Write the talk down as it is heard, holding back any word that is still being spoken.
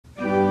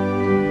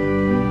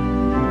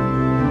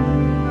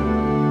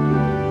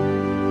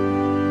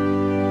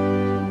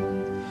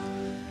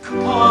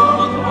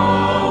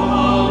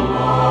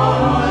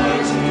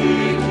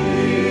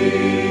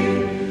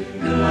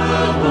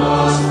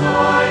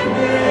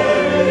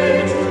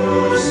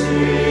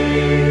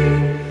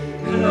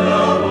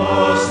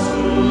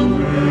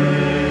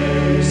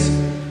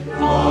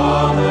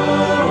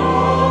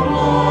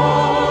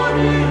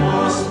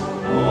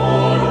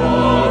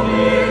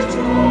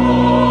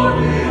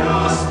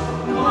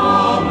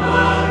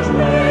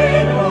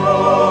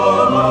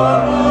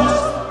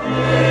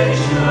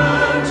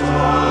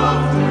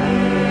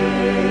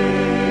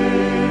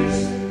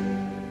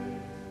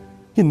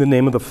In the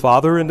name of the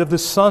Father, and of the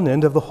Son,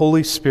 and of the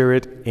Holy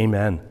Spirit,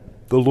 amen.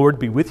 The Lord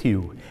be with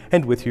you,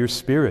 and with your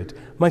spirit.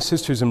 My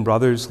sisters and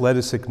brothers, let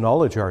us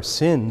acknowledge our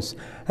sins,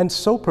 and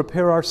so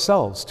prepare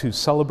ourselves to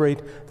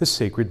celebrate the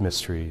sacred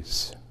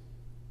mysteries.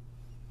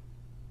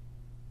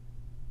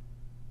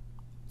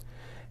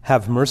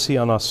 Have mercy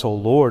on us, O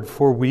Lord,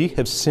 for we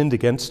have sinned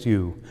against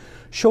you.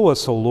 Show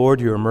us, O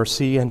Lord, your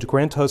mercy, and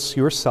grant us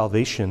your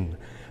salvation.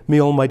 May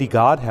Almighty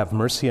God have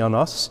mercy on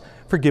us,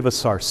 forgive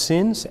us our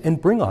sins,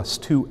 and bring us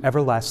to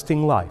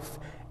everlasting life.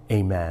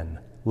 Amen.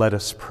 Let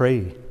us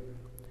pray.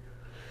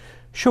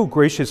 Show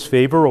gracious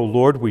favor, O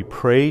Lord, we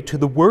pray, to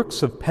the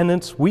works of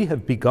penance we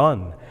have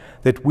begun,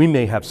 that we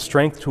may have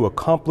strength to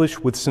accomplish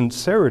with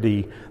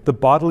sincerity the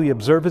bodily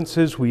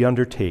observances we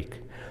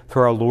undertake.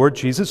 Through our Lord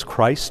Jesus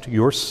Christ,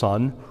 your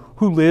Son,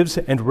 who lives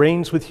and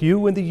reigns with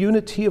you in the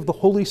unity of the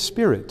Holy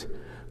Spirit,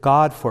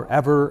 God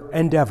forever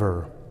and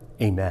ever.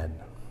 Amen.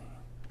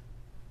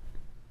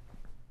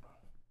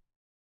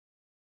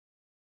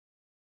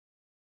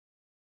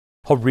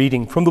 A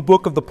reading from the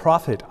book of the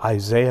prophet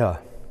Isaiah.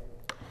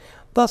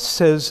 Thus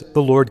says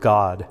the Lord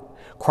God,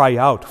 cry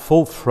out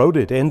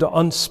full-throated and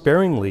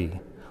unsparingly.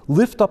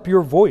 Lift up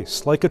your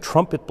voice like a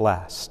trumpet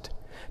blast.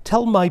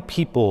 Tell my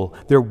people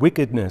their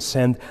wickedness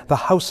and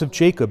the house of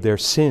Jacob their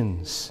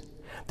sins.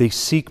 They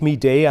seek me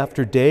day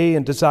after day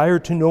and desire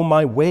to know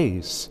my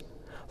ways.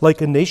 Like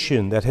a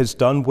nation that has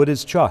done what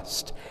is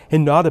just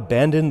and not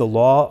abandoned the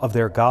law of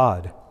their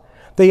God.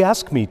 They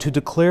ask me to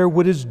declare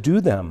what is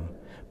due them,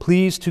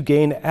 pleased to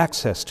gain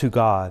access to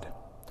God.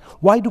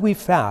 Why do we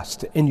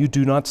fast and you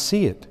do not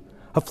see it,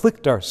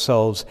 afflict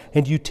ourselves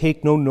and you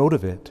take no note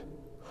of it?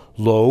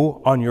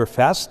 Lo, on your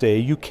fast day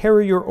you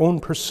carry your own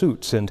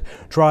pursuits and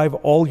drive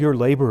all your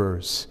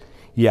laborers.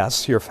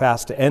 Yes, your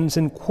fast ends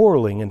in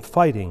quarreling and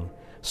fighting,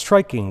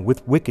 striking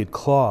with wicked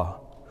claw.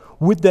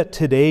 Would that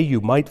today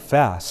you might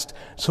fast,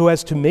 so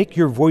as to make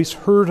your voice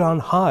heard on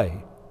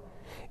high.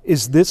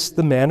 Is this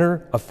the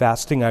manner of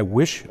fasting I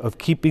wish, of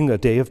keeping a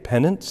day of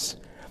penance?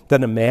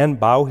 That a man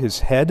bow his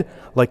head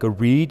like a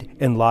reed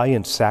and lie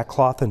in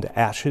sackcloth and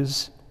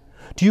ashes?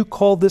 Do you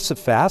call this a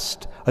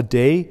fast, a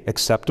day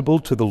acceptable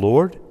to the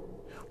Lord?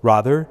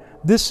 Rather,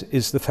 this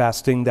is the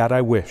fasting that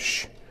I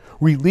wish,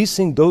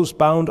 releasing those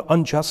bound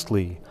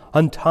unjustly,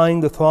 untying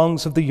the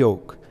thongs of the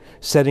yoke,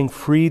 setting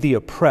free the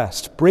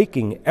oppressed,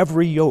 breaking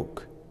every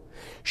yoke,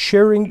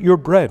 sharing your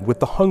bread with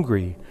the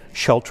hungry,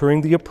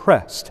 sheltering the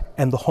oppressed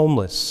and the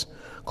homeless,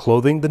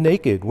 clothing the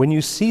naked when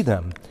you see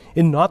them,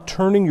 in not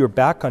turning your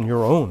back on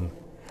your own.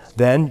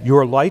 Then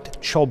your light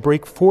shall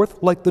break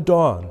forth like the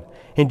dawn,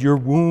 and your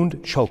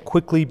wound shall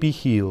quickly be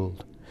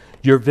healed.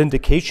 Your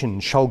vindication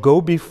shall go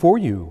before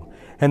you,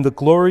 and the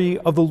glory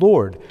of the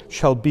Lord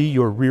shall be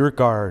your rear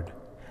guard.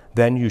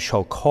 Then you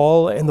shall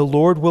call, and the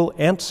Lord will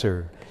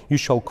answer. You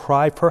shall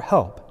cry for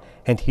help,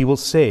 and he will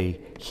say,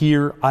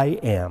 Here I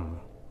am.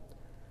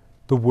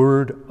 The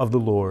word of the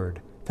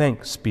Lord.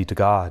 Thanks be to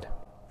God.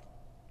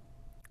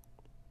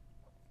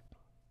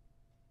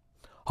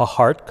 A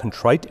heart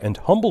contrite and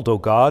humbled, O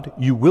God,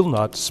 you will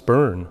not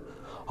spurn.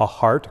 A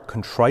heart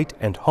contrite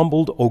and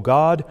humbled, O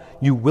God,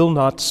 you will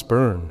not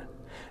spurn.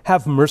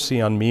 Have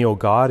mercy on me, O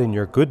God, in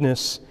your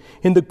goodness.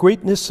 In the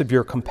greatness of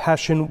your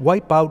compassion,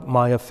 wipe out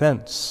my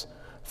offense.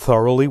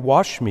 Thoroughly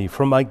wash me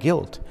from my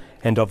guilt,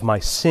 and of my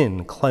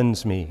sin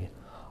cleanse me.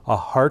 A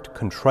heart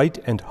contrite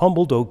and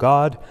humbled, O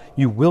God,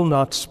 you will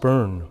not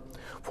spurn.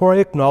 For I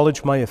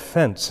acknowledge my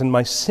offense, and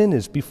my sin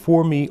is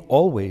before me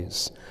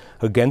always.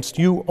 Against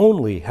you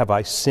only have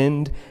I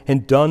sinned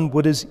and done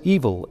what is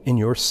evil in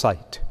your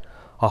sight.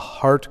 A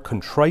heart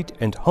contrite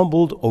and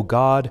humbled, O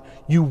God,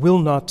 you will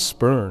not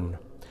spurn.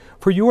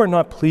 For you are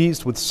not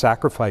pleased with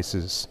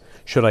sacrifices.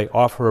 Should I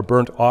offer a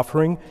burnt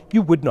offering,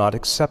 you would not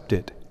accept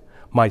it.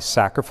 My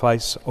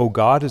sacrifice, O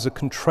God, is a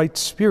contrite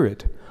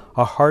spirit.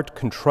 A heart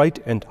contrite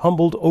and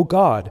humbled, O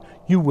God,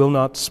 you will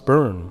not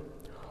spurn.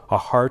 A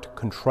heart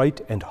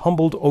contrite and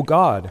humbled, O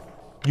God,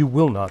 you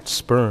will not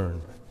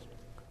spurn.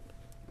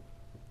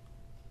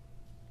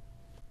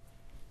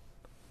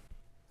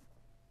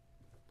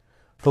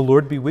 The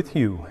Lord be with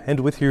you, and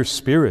with your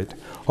spirit.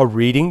 A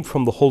reading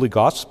from the Holy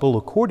Gospel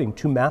according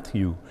to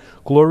Matthew.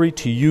 Glory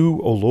to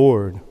you, O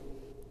Lord.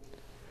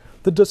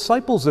 The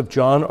disciples of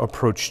John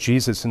approached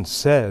Jesus and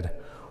said,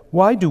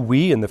 Why do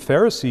we and the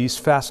Pharisees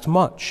fast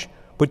much,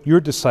 but your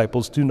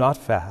disciples do not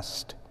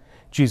fast?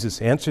 Jesus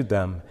answered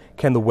them,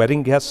 Can the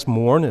wedding guests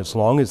mourn as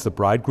long as the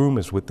bridegroom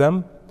is with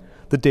them?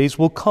 The days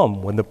will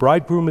come when the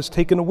bridegroom is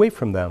taken away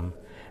from them,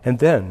 and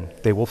then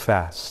they will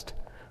fast.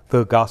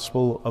 The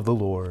Gospel of the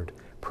Lord.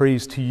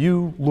 Praise to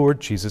you, Lord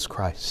Jesus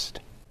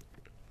Christ.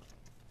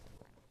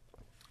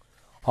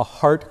 A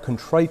heart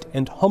contrite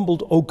and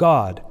humbled, O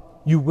God,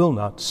 you will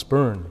not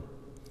spurn.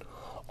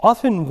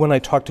 Often when I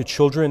talk to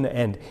children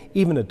and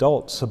even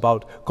adults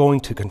about going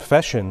to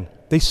confession,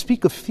 they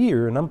speak of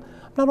fear, and I'm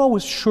not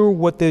always sure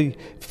what they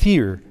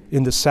fear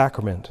in the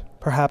sacrament.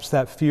 Perhaps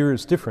that fear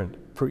is different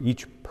for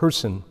each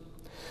person.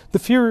 The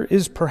fear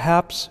is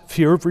perhaps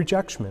fear of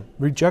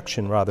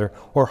rejection,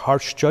 or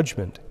harsh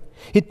judgment.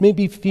 It may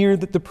be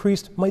feared that the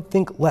priest might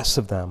think less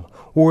of them,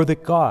 or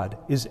that God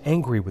is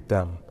angry with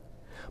them.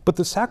 But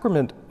the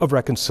sacrament of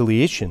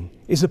reconciliation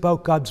is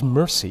about God's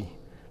mercy.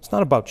 It's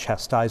not about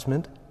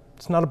chastisement.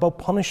 It's not about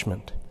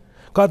punishment.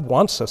 God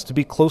wants us to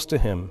be close to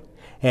him.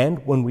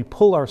 And when we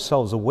pull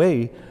ourselves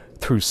away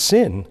through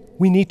sin,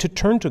 we need to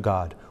turn to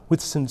God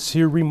with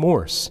sincere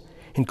remorse,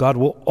 and God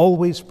will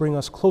always bring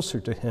us closer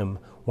to him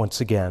once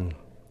again.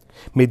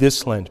 May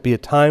this Lent be a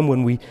time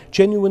when we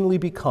genuinely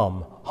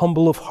become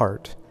humble of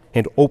heart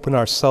and open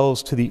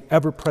ourselves to the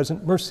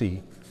ever-present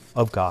mercy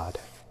of God.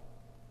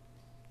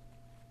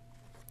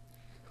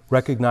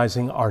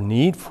 Recognizing our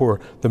need for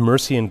the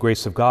mercy and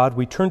grace of God,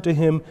 we turn to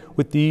him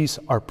with these,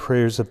 our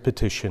prayers of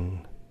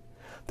petition.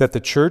 That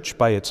the Church,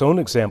 by its own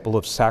example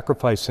of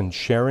sacrifice and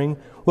sharing,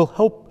 will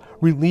help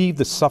relieve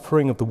the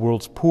suffering of the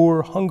world's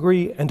poor,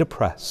 hungry, and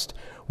oppressed.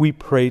 We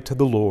pray to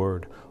the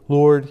Lord.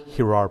 Lord,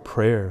 hear our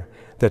prayer,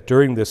 that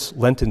during this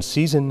Lenten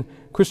season,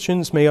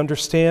 Christians may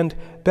understand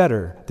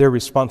better their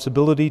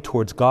responsibility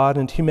towards God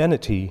and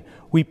humanity.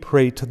 We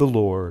pray to the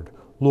Lord.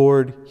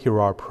 Lord, hear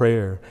our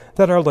prayer,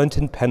 that our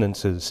Lenten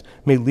penances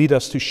may lead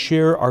us to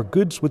share our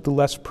goods with the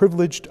less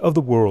privileged of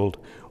the world.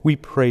 We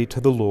pray to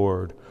the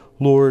Lord.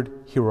 Lord,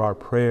 hear our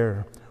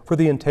prayer. For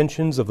the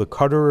intentions of the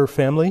Carterer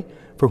family,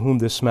 for whom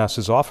this Mass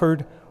is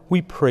offered,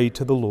 we pray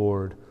to the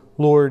Lord.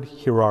 Lord,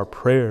 hear our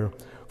prayer.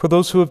 For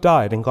those who have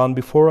died and gone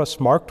before us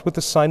marked with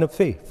the sign of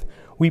faith,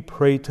 we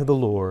pray to the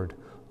Lord.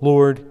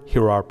 Lord,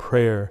 hear our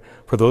prayer.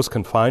 For those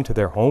confined to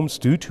their homes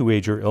due to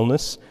age or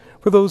illness,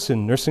 for those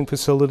in nursing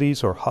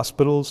facilities or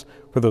hospitals,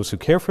 for those who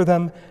care for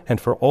them,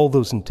 and for all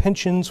those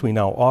intentions we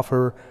now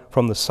offer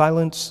from the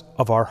silence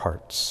of our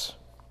hearts.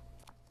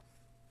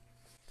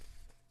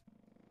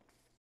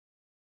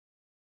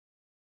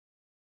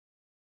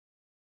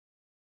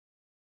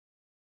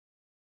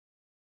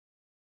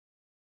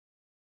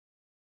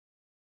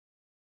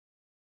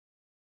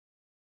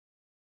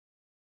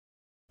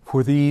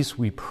 For these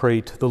we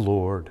pray to the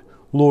Lord.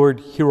 Lord,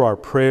 hear our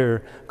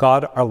prayer.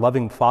 God, our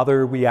loving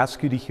Father, we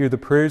ask you to hear the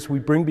prayers we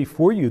bring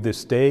before you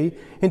this day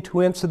and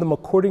to answer them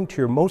according to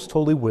your most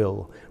holy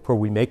will, for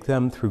we make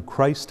them through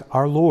Christ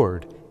our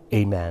Lord.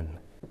 Amen.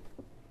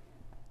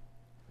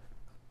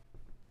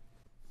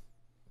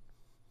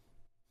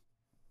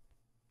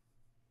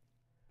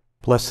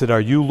 Blessed are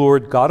you,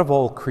 Lord, God of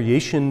all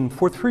creation,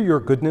 for through your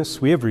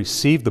goodness we have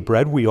received the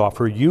bread we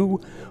offer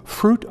you,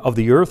 fruit of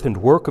the earth and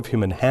work of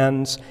human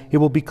hands. It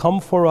will become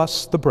for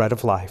us the bread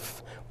of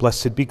life.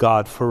 Blessed be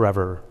God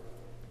forever.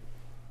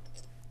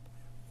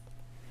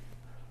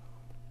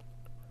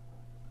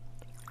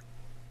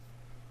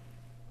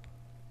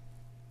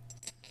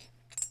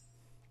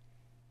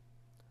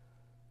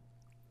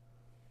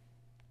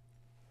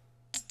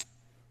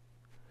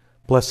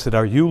 Blessed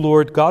are you,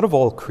 Lord, God of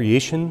all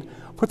creation,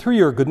 for through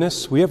your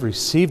goodness we have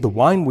received the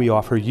wine we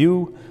offer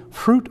you,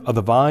 fruit of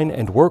the vine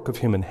and work of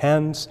human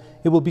hands.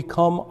 It will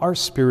become our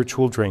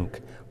spiritual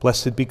drink.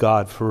 Blessed be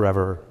God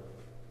forever.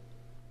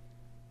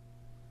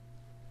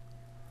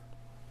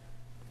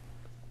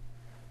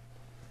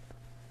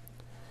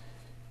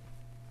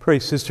 Pray,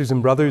 sisters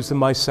and brothers, that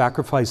my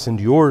sacrifice and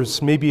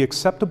yours may be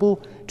acceptable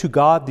to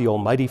God, the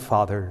Almighty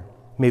Father.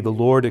 May the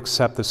Lord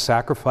accept the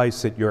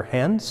sacrifice at your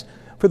hands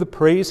for the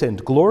praise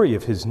and glory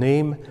of his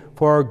name,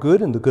 for our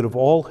good and the good of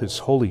all his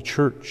holy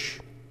church.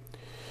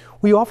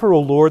 We offer, O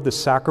Lord, the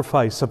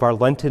sacrifice of our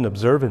Lenten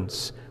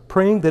observance,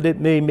 praying that it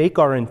may make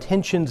our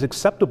intentions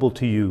acceptable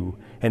to you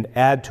and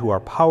add to our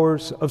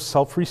powers of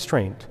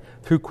self-restraint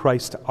through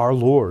Christ our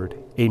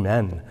Lord.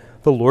 Amen.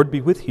 The Lord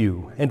be with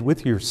you and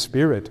with your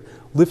spirit.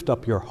 Lift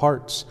up your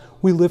hearts.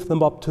 We lift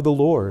them up to the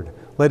Lord.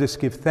 Let us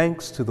give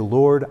thanks to the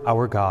Lord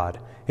our God.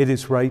 It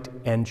is right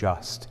and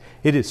just.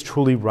 It is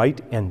truly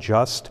right and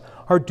just,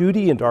 our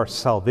duty and our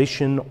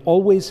salvation,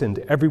 always and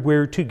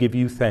everywhere to give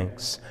you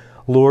thanks.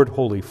 Lord,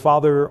 Holy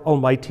Father,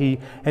 Almighty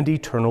and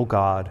eternal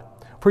God,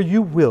 for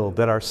you will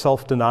that our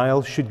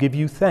self-denial should give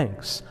you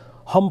thanks,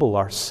 humble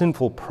our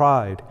sinful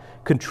pride,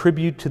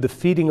 contribute to the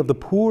feeding of the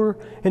poor,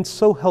 and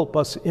so help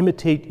us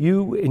imitate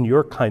you in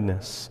your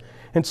kindness.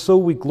 And so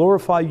we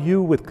glorify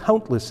you with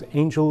countless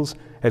angels,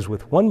 as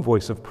with one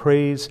voice of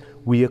praise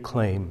we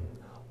acclaim,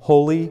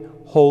 Holy,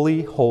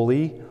 holy,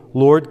 holy,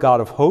 Lord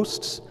God of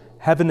hosts,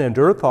 heaven and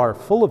earth are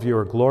full of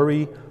your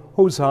glory.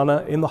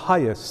 Hosanna in the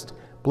highest.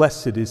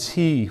 Blessed is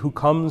he who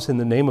comes in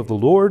the name of the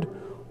Lord.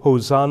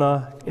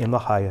 Hosanna in the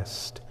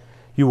highest.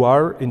 You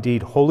are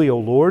indeed holy, O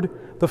Lord,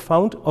 the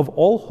fount of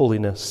all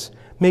holiness.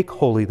 Make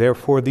holy,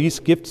 therefore, these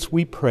gifts,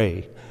 we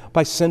pray,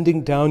 by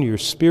sending down your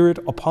Spirit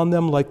upon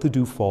them like the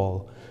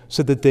dewfall,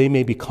 so that they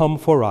may become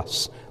for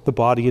us the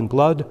body and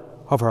blood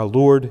of our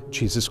Lord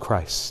Jesus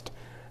Christ.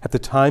 At the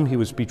time he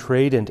was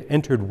betrayed and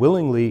entered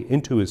willingly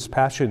into his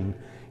passion,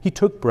 he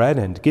took bread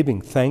and,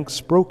 giving thanks,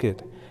 broke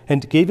it,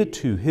 and gave it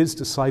to his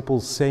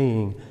disciples,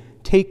 saying,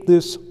 Take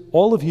this,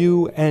 all of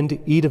you, and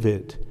eat of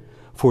it,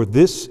 for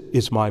this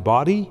is my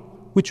body,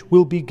 which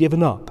will be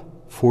given up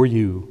for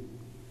you.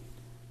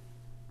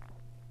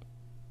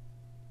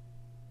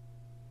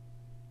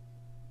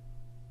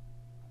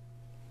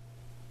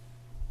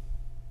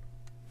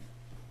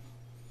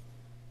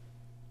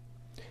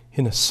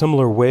 In a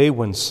similar way,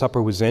 when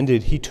supper was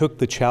ended, he took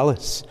the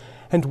chalice,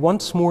 and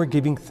once more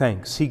giving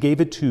thanks, he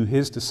gave it to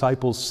his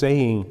disciples,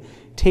 saying,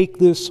 "Take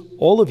this,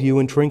 all of you,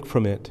 and drink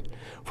from it,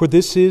 for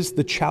this is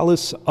the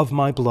chalice of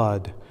my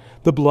blood,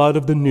 the blood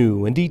of the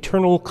new and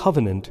eternal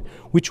covenant,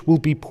 which will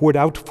be poured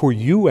out for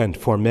you and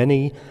for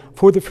many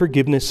for the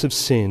forgiveness of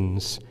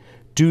sins.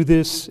 Do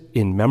this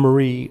in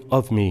memory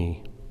of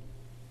me."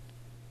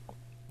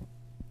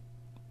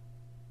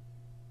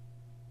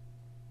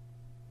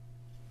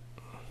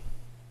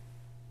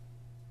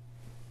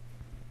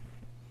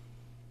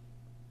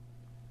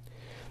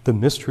 The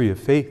mystery of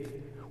faith.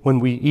 When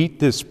we eat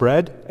this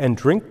bread and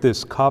drink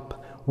this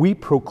cup, we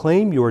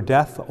proclaim your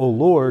death, O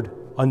Lord,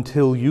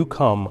 until you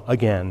come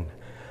again.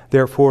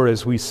 Therefore,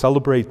 as we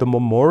celebrate the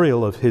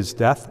memorial of his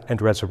death and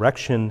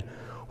resurrection,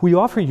 we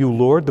offer you,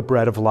 Lord, the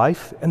bread of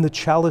life and the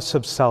chalice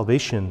of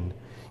salvation,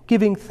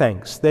 giving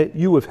thanks that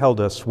you have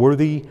held us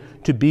worthy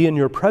to be in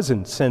your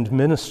presence and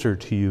minister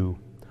to you.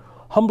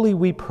 Humbly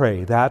we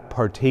pray that,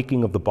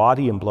 partaking of the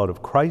body and blood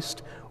of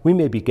Christ, we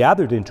may be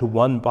gathered into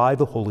one by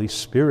the Holy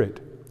Spirit.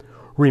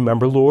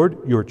 Remember, Lord,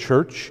 your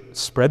church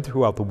spread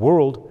throughout the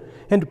world,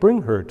 and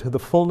bring her to the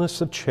fullness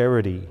of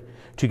charity,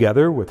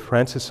 together with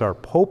Francis our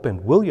Pope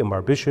and William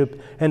our Bishop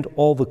and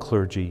all the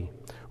clergy.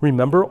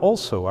 Remember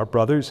also our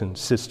brothers and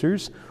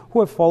sisters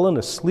who have fallen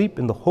asleep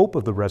in the hope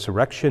of the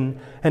resurrection,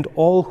 and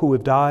all who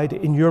have died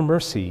in your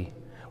mercy.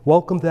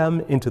 Welcome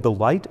them into the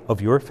light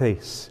of your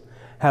face.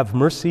 Have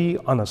mercy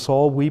on us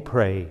all, we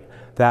pray,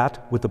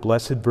 that with the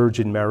Blessed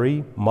Virgin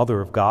Mary,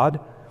 Mother of God,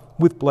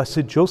 with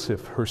Blessed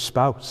Joseph, her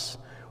spouse,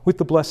 with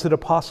the blessed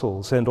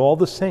apostles and all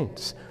the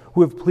saints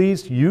who have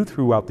pleased you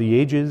throughout the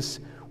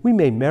ages, we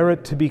may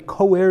merit to be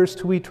co-heirs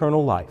to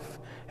eternal life,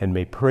 and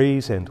may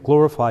praise and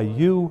glorify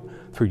you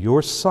through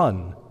your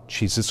Son,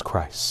 Jesus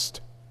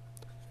Christ.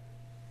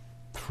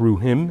 Through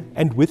him,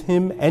 and with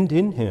him, and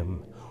in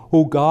him,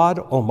 O God,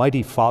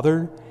 Almighty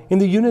Father, in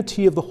the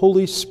unity of the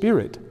Holy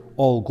Spirit,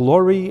 all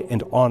glory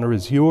and honor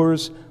is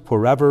yours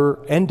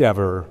forever and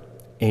ever.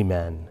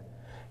 Amen.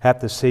 At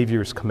the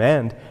Savior's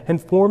command, and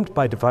formed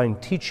by divine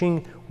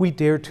teaching, we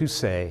dare to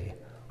say,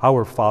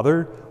 Our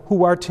Father,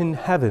 who art in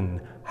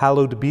heaven,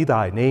 hallowed be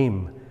thy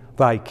name.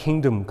 Thy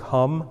kingdom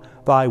come,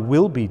 thy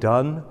will be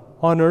done,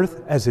 on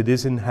earth as it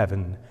is in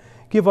heaven.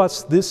 Give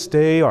us this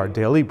day our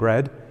daily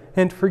bread,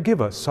 and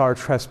forgive us our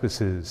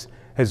trespasses,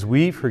 as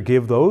we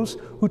forgive those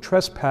who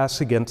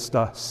trespass against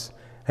us.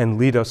 And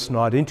lead us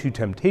not into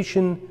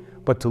temptation,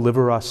 but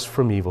deliver us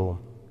from evil.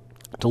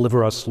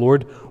 Deliver us,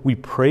 Lord, we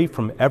pray,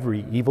 from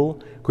every evil.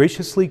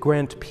 Graciously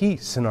grant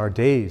peace in our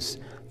days,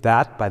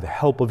 that by the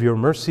help of your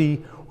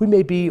mercy we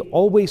may be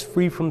always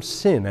free from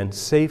sin and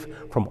safe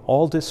from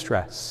all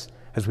distress,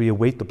 as we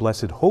await the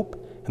blessed hope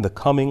and the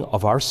coming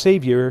of our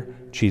Savior,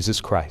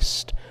 Jesus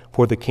Christ.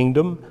 For the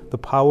kingdom, the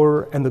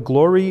power, and the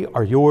glory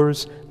are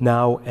yours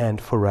now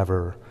and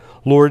forever.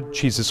 Lord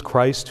Jesus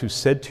Christ, who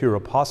said to your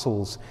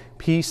apostles,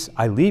 "Peace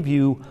I leave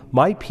you,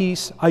 my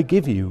peace I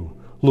give you,"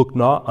 look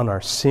not on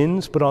our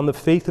sins, but on the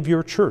faith of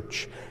your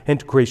church,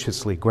 and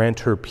graciously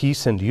grant her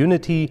peace and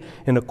unity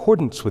in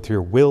accordance with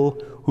your will,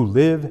 who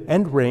live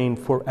and reign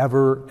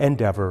forever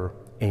and ever.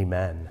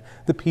 Amen.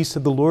 The peace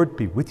of the Lord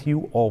be with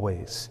you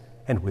always,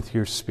 and with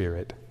your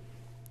spirit.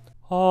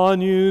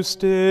 Agnus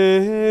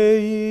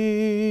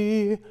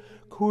Dei,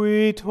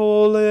 qui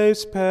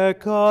tolles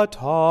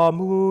peccata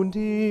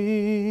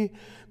mundi,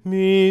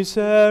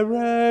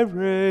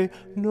 miserere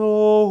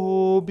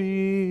nobis.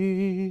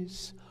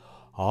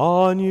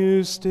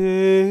 Agnus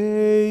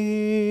Dei,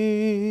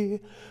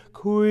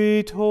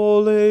 qui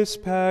tolles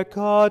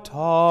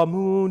peccata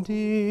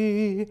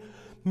mundi,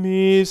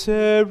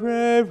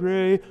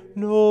 miserere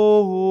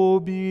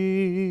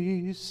nobis.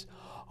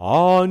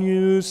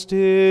 Agnus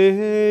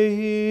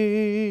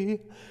Dei,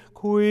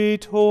 qui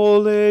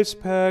tolles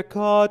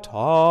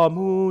peccata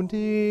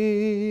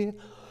mundi,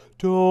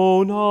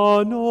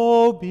 dona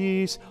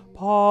nobis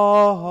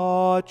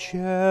pacem.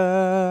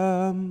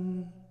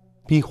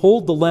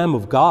 Behold the Lamb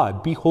of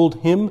God, behold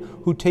him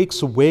who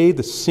takes away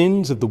the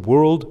sins of the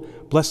world.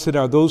 Blessed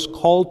are those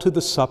called to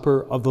the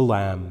supper of the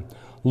Lamb.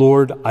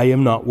 Lord, I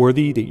am not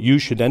worthy that you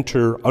should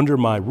enter under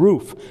my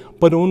roof,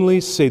 but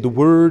only say the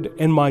word,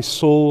 and my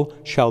soul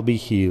shall be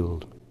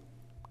healed.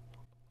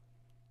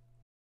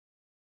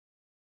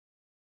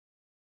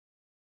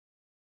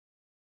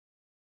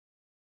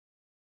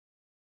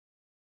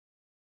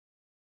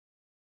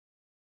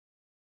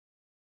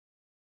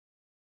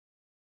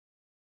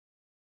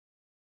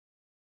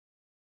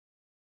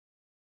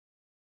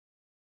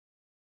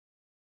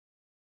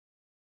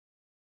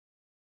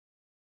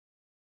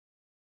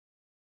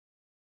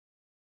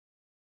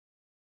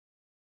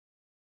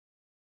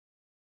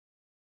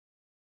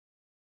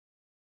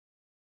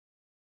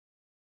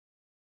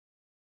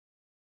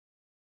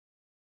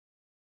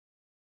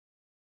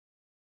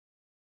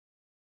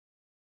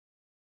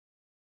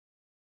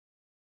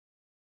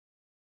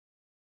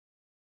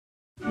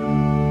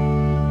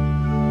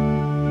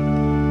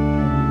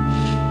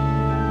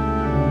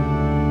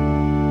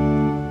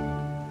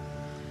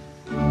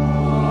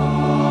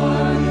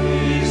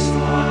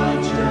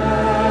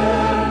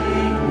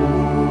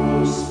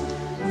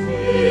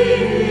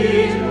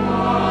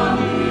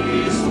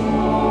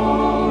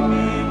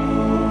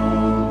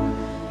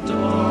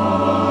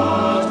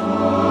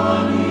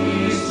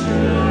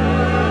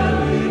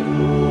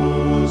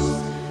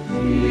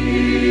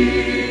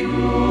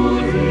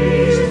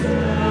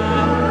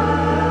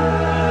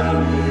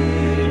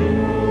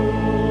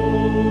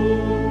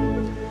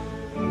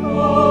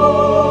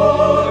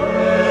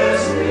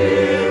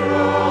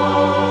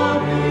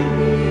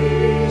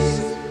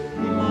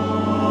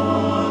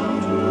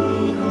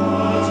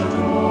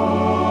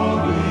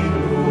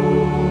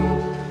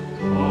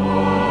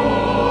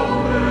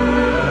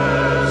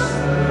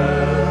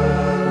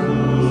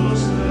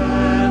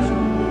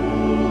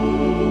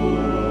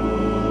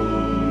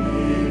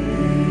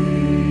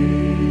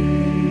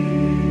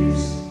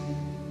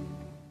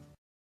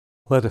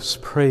 Let us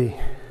pray.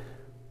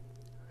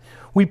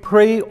 We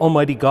pray,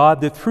 Almighty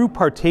God, that through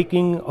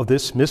partaking of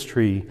this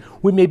mystery,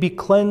 we may be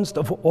cleansed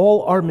of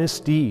all our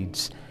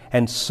misdeeds,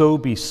 and so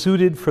be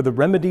suited for the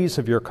remedies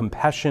of your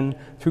compassion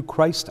through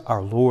Christ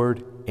our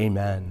Lord.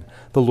 Amen.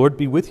 The Lord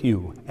be with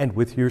you and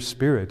with your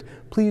spirit.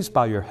 Please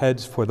bow your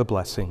heads for the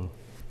blessing.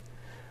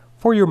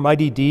 For your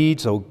mighty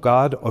deeds, O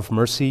God of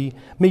mercy,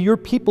 may your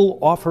people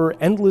offer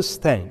endless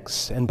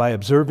thanks, and by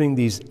observing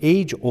these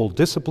age-old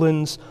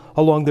disciplines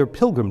along their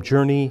pilgrim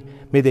journey,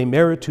 may they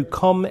merit to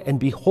come and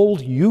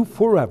behold you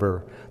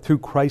forever, through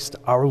Christ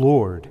our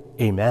Lord.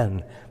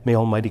 Amen. May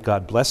Almighty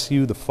God bless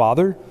you, the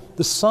Father,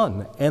 the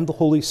Son, and the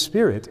Holy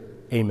Spirit.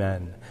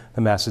 Amen.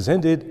 The Mass is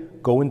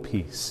ended. Go in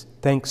peace.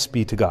 Thanks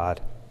be to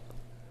God.